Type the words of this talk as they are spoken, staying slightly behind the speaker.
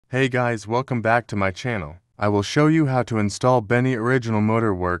Hey guys, welcome back to my channel. I will show you how to install Benny Original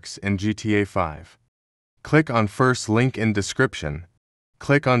Moterworks in GTA 5. Click on first link in description.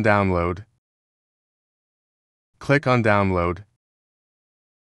 Click on download. Click on download.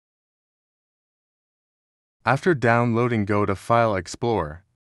 After downloading, go to File Explorer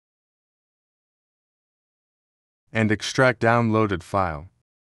and extract downloaded file.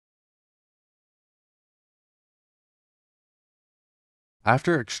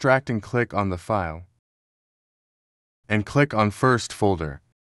 After extracting, click on the file and click on First Folder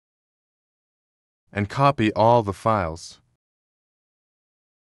and copy all the files.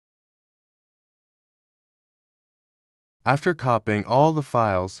 After copying all the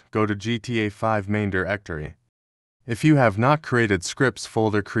files, go to GTA 5 main directory. If you have not created scripts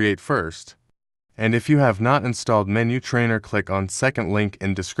folder, create first. And if you have not installed Menu Trainer, click on second link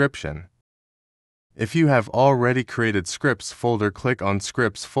in description. If you have already created scripts folder, click on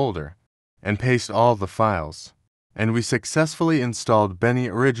scripts folder and paste all the files. And we successfully installed Benny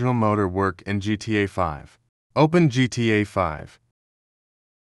Original Moterworks in GTA 5. Open GTA 5.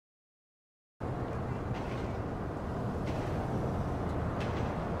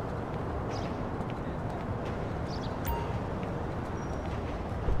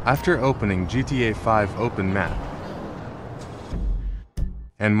 After opening GTA 5, open map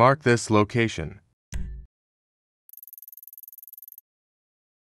and mark this location.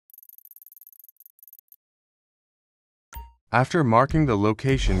 After marking the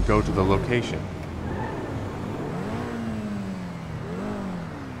location, go to the location.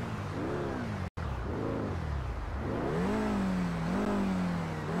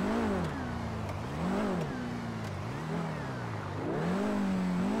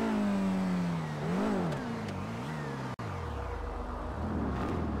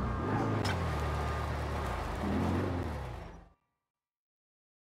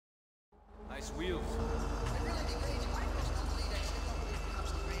 Nice wheels.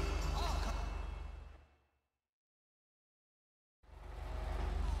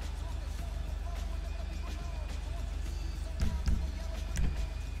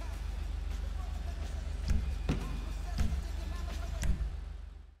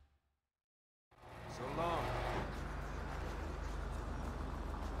 So long.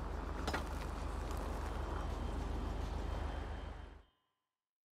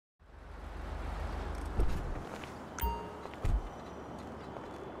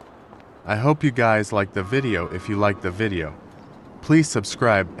 I hope you guys liked the video. If you liked the video, please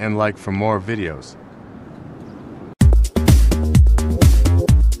subscribe and like for more videos.